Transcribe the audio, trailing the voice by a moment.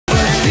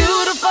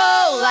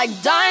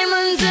like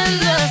diamonds in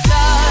the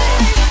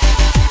sky.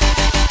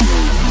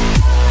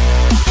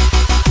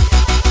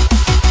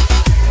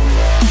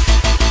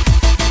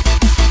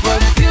 We're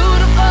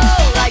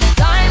beautiful like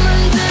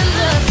diamonds in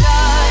the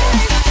sky.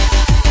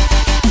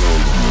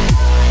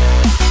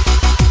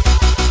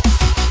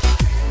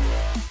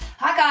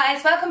 Hi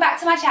guys, welcome back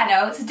to my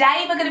channel.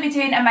 Today we're going to be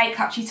doing a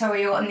makeup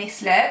tutorial on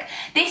this look.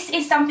 This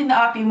is something that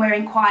I've been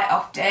wearing quite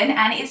often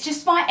and it's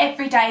just my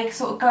everyday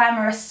sort of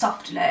glamorous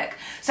soft look.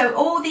 So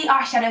all the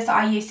eyeshadows that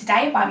I use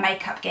today are by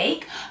Makeup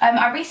Geek.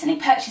 I recently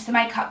purchased the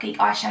Makeup Geek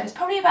eyeshadows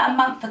probably about a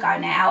month ago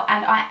now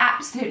and I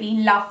absolutely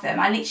love them.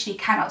 I literally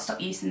cannot stop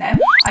using them.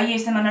 I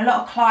use them on a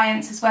lot of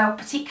clients as well,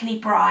 particularly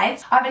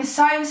brides. I've been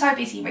so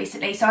busy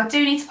recently, so I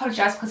do need to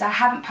apologise because I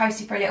haven't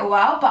posted for a little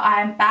while, but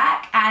I am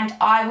back and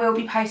I will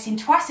be posting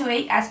twice a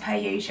week as per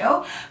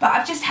usual. But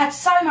I've just had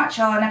so much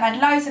on. I've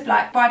had loads of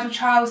like bridal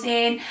trials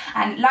in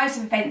and loads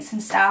of events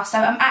and stuff, so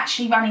I'm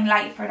actually running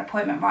late for an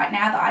appointment right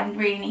now that I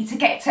really need to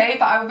get to,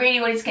 but I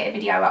really wanted to get a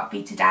video up for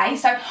you today.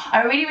 So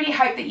I really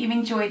hope that you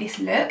enjoy this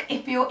look.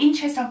 If you're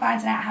interested in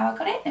finding out how I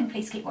got it, then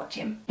please keep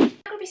watching.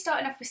 I'm going to be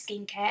starting off with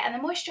skincare, and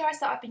the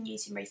moisturiser that I've been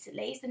using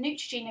recently is the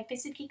Neutrogena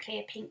Visibly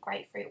Clear Pink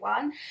Grapefruit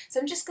one. So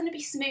I'm just going to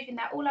be smoothing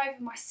that all over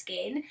my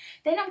skin.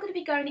 Then I'm going to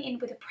be going in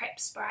with a prep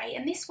spray,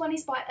 and this one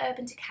is by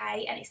Urban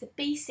Decay and it's the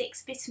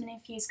B6 Vitamin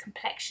Infused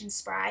Complexion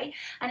Spray,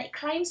 and it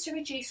claims to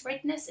reduce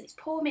redness and it's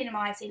pore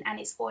minimising and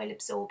it's oil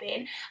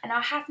absorbing, and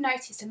I have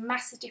noticed a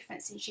massive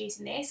difference since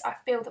using this. I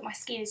feel that my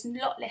skin is a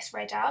lot less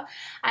redder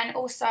and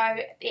also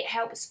it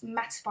helps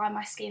mattify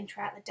my skin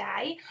throughout the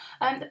day.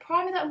 The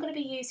primer that I'm going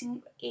to be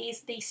using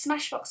is the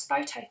Smashbox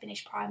Photo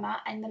Finish Primer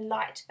and the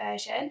light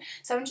version.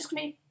 So I'm just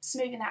going to be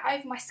smoothing that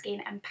over my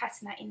skin and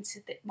patting that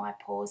into my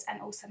pores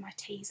and also my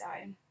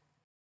T-zone.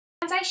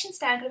 Foundation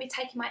today I'm going to be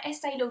taking my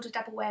Estee Lauder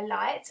Double Wear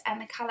Light and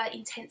the colour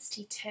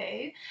Intensity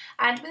 2,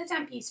 and with a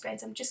damp beauty blend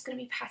I'm just going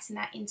to be patting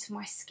that into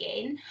my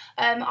skin.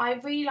 I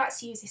really like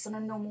to use this on a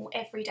normal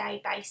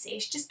everyday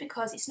basis just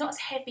because it's not as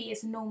heavy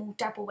as a normal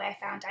double wear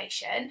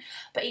foundation,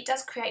 but it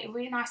does create a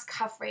really nice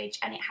coverage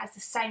and it has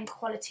the same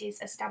qualities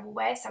as double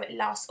wear, so it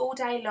lasts all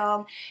day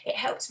long, it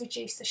helps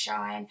reduce the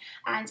shine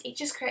and it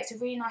just creates a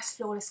really nice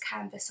flawless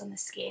canvas on the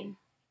skin.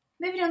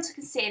 Moving on to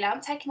concealer, I'm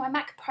taking my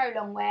MAC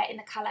Prolongwear in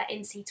the colour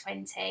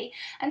NC20.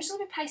 I'm just going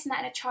to be placing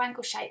that in a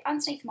triangle shape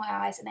underneath my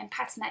eyes and then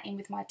patting that in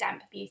with my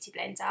damp beauty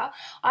blender.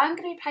 I'm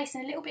going to be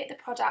placing a little bit of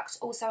the product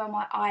also on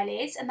my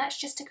eyelids, and that's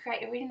just to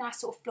create a really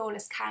nice sort of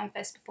flawless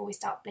canvas before we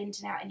start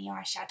blending out any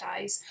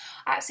eyeshadows.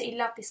 I absolutely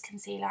love this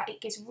concealer. It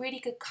gives really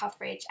good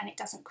coverage and it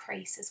doesn't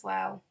crease as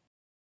well.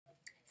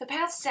 For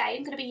powder today,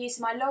 I'm going to be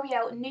using my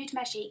Loreal Nude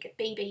Magique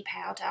BB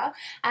powder,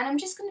 and I'm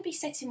just going to be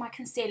setting my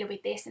concealer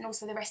with this and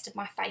also the rest of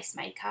my face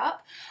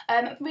makeup.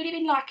 I've really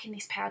been liking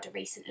this powder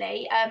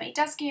recently. It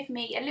does give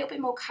me a little bit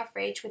more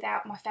coverage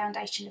without my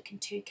foundation looking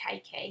too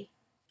cakey.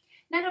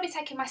 Now I'm going to be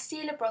taking my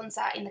Stila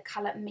bronzer in the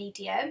colour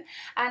Medium,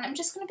 and I'm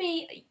just going to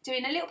be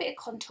doing a little bit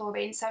of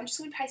contouring, so I'm just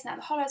going to be placing out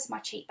the hollows of my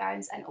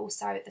cheekbones and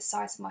also the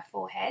sides of my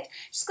forehead.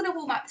 Just going to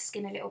warm up the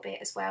skin a little bit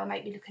as well,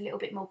 make me look a little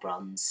bit more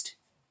bronzed.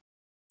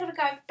 I'm going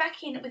to go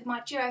back in with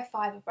my Duo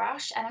Fibre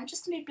brush and I'm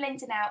just going to be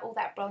blending out all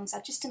that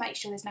bronzer just to make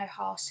sure there's no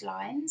harsh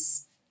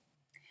lines.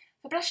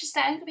 For blushes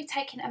today, I'm going to be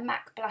taking a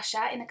MAC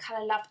blusher in the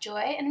colour Lovejoy,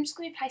 and I'm just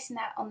going to be placing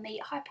that on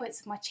the high points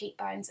of my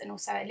cheekbones and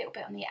also a little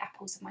bit on the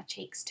apples of my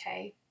cheeks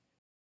too.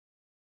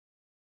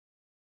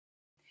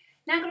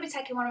 Now I'm going to be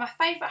taking one of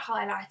my favourite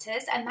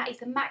highlighters, and that is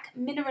the MAC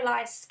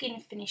Mineralise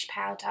Skin Finish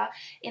Powder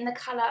in the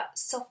colour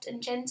Soft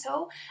and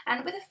Gentle,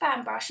 and with a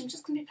fan brush I'm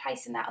just going to be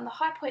placing that on the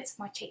high points of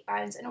my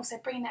cheekbones and also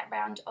bringing that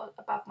round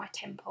above my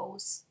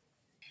temples.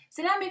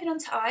 So now moving on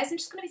to eyes, I'm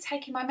just going to be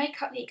taking my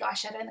Makeup Geek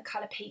eyeshadow in the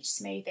colour Peach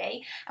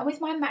Smoothie, and with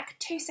my MAC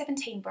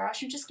 217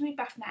 brush I'm just going to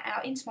be buffing that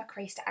out into my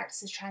crease to act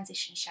as a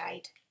transition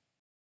shade.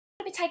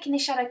 I'm going to be taking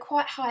this shadow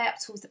quite high up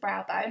towards the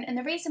brow bone, and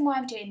the reason why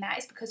I'm doing that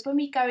is because when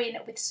we go in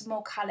with some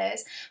more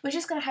colours we're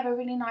just going to have a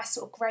really nice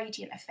sort of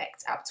gradient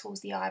effect up towards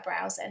the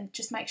eyebrows and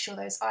just make sure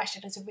those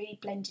eyeshadows are really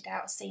blended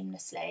out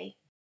seamlessly.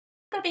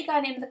 I'm going to be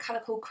going in with a colour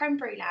called Creme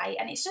Brûlée,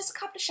 and it's just a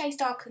couple of shades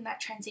darker than that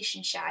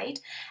transition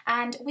shade,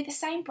 and with the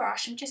same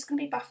brush I'm just going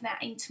to be buffing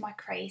that into my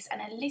crease and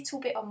a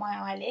little bit on my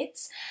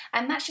eyelids,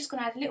 and that's just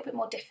going to add a little bit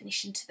more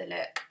definition to the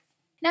look.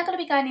 Now I'm going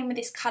to be going in with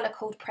this colour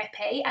called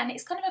Preppy, and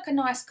it's kind of like a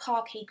nice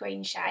khaki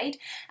green shade,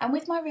 and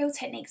with my Real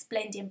Techniques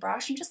blending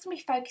brush I'm just going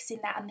to be focusing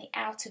that on the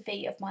outer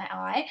V of my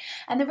eye,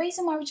 and the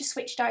reason why we just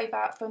switched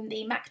over from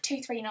the MAC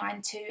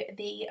 239 to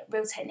the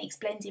Real Techniques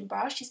blending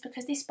brush is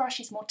because this brush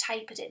is more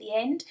tapered at the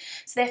end,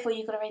 so therefore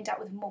you're going to end up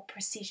with more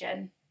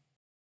precision.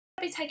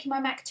 I'll be taking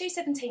my MAC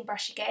 217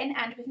 brush again,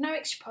 and with no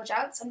extra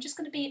products I'm just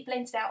going to be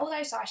blending out all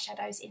those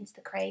eyeshadows into the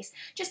crease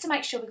just to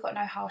make sure we've got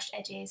no harsh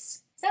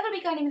edges. So I'm going to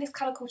be going in with this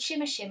colour called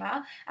Shimmer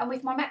Shimmer, and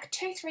with my MAC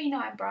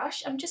 239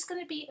 brush I'm just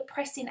going to be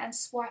pressing and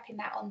swiping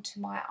that onto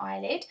my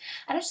eyelid,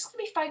 and I'm just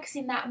going to be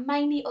focusing that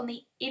mainly on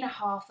the inner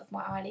half of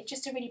my eyelid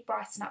just to really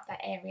brighten up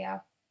that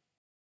area.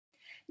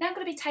 Now I'm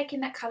going to be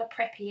taking that colour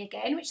Preppy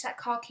again, which is that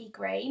khaki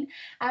green,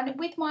 and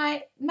with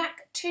my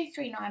MAC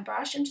 239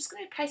 brush, I'm just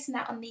going to be placing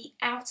that on the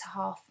outer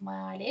half of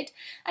my eyelid.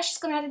 That's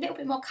just going to add a little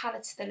bit more colour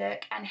to the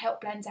look and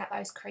help blend out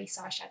those crease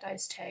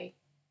eyeshadows too.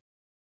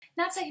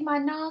 Now taking my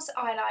NARS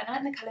eyeliner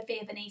in the colour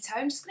Via Veneto,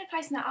 I'm just going to be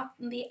placing that up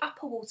on the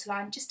upper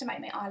waterline just to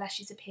make my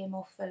eyelashes appear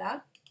more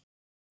fuller.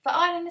 For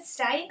eyeliner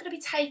today, I'm going to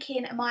be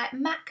taking my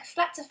MAC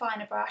flat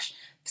definer brush,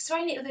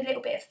 spraying it with a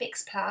little bit of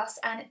Fix Plus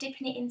and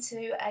dipping it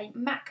into a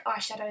MAC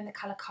eyeshadow in the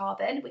colour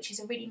Carbon, which is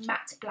a really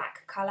matte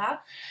black colour.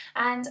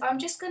 And I'm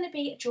just going to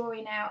be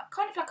drawing out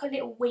kind of like a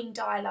little winged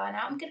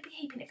eyeliner. I'm going to be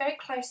keeping it very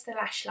close to the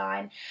lash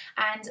line,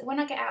 and when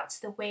I get out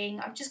to the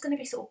wing, I'm just going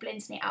to be sort of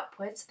blending it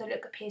upwards so the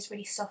look appears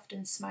really soft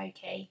and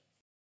smoky.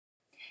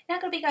 Now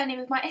I'm going to be going in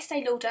with my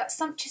Estee Lauder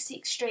Scrumtious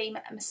Extreme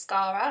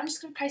Mascara. I'm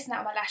just going to be placing that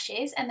on my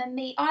lashes, and then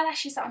the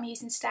eyelashes that I'm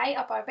using today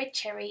are by Red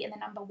Cherry in the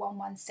number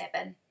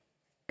 117.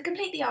 To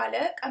complete the eye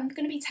look, I'm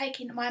going to be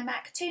taking my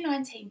MAC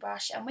 219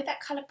 brush, and with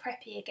that colour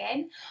Preppy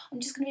again,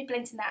 I'm just going to be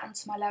blending that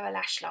onto my lower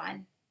lash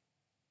line.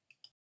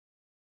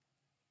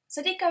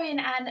 So I did go in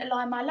and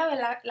line my lower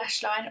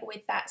lash line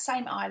with that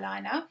same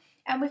eyeliner,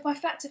 and with my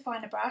flat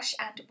definer brush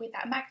and with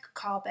that MAC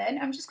Carbon,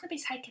 I'm just going to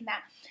be taking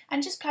that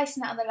and just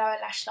placing that on the lower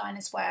lash line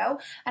as well,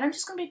 and I'm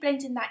just going to be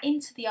blending that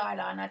into the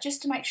eyeliner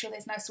just to make sure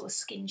there's no sort of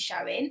skin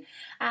showing,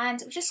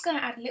 and we're just going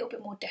to add a little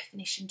bit more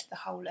definition to the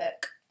whole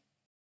look.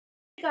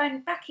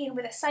 Going back in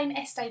with the same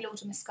Estee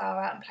Lauder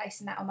mascara and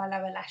placing that on my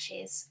lower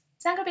lashes.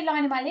 So I'm going to be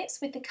lining my lips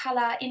with the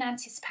colour In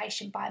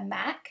Anticipation by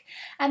MAC,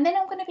 and then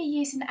I'm going to be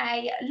using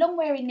a long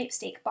wearing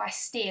lipstick by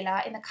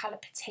Stila in the colour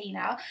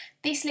Patina.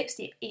 This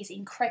lipstick is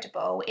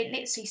incredible. It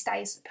literally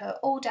stays put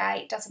all day,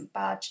 it doesn't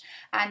budge,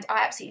 and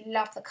I absolutely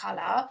love the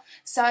colour.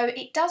 So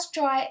it does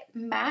dry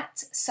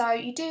matte, so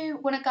you do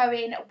want to go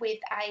in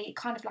with a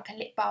kind of like a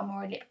lip balm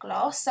or a lip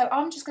gloss. So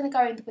I'm just going to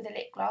go in with a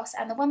lip gloss,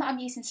 and the one that I'm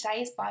using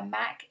today is by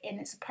MAC, and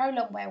it's a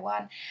Prolongwear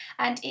one,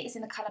 and it is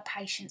in the colour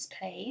Patience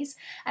Please.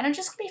 And I'm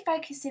just going to be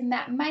focusing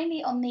that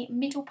mainly on the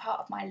middle part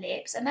of my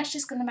lips, and that's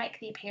just going to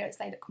make the appearance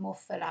they look more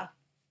fuller.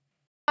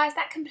 Guys,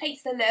 that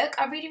completes the look.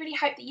 I really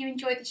hope that you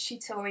enjoyed this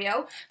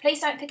tutorial.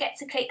 Please don't forget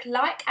to click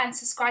like and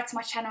subscribe to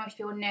my channel if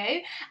you're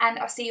new, and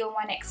I'll see you on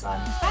my next one.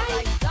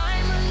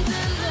 Bye!